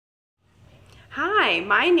Hi,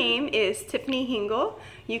 my name is Tiffany Hingle.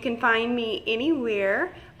 You can find me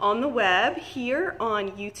anywhere on the web, here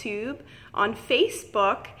on YouTube, on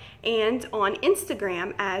Facebook, and on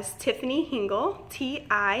Instagram as Tiffany Hingle,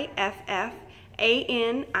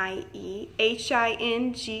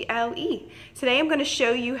 TIFFANIEHINGLE. Today I'm going to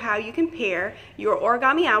show you how you can pair your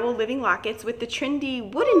Origami Owl living lockets with the trendy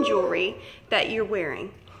wooden jewelry that you're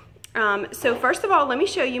wearing. So first of all, let me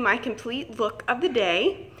show you my complete look of the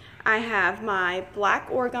day. I have my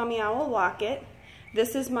black Origami Owl locket.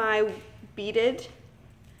 This is my beaded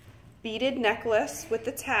necklace with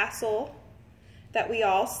the tassel that we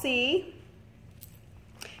all see.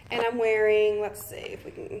 And I'm wearing, let's see if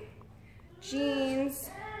we can,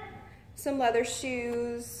 jeans, some leather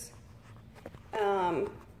shoes, my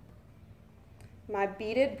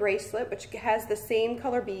beaded bracelet, which has the same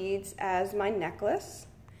color beads as my necklace.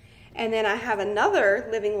 And then I have another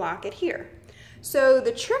living locket here. So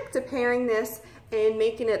the trick to pairing this and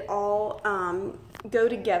making it all go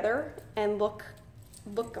together and look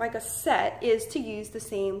like a set is to use the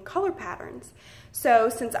same color patterns. So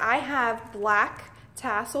since I have black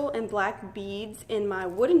tassel and black beads in my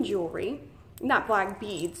wooden jewelry, not black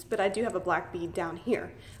beads, but I do have a black bead down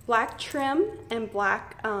here, black trim and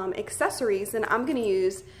black accessories, and I'm going to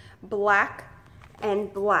use black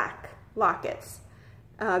and black lockets.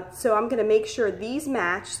 So I'm going to make sure these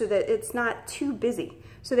match so that it's not too busy.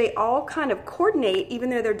 So they all kind of coordinate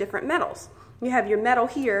even though they're different metals. You have your metal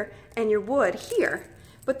here and your wood here,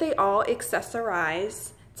 but they all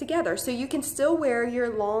accessorize together. So you can still wear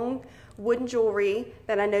your long wooden jewelry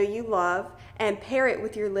that I know you love and pair it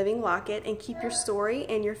with your living locket and keep your story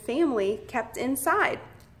and your family kept inside.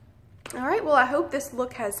 All right, well, I hope this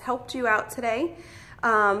look has helped you out today.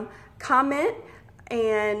 Comment.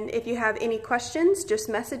 And if you have any questions, just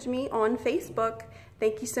message me on Facebook.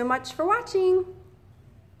 Thank you so much for watching.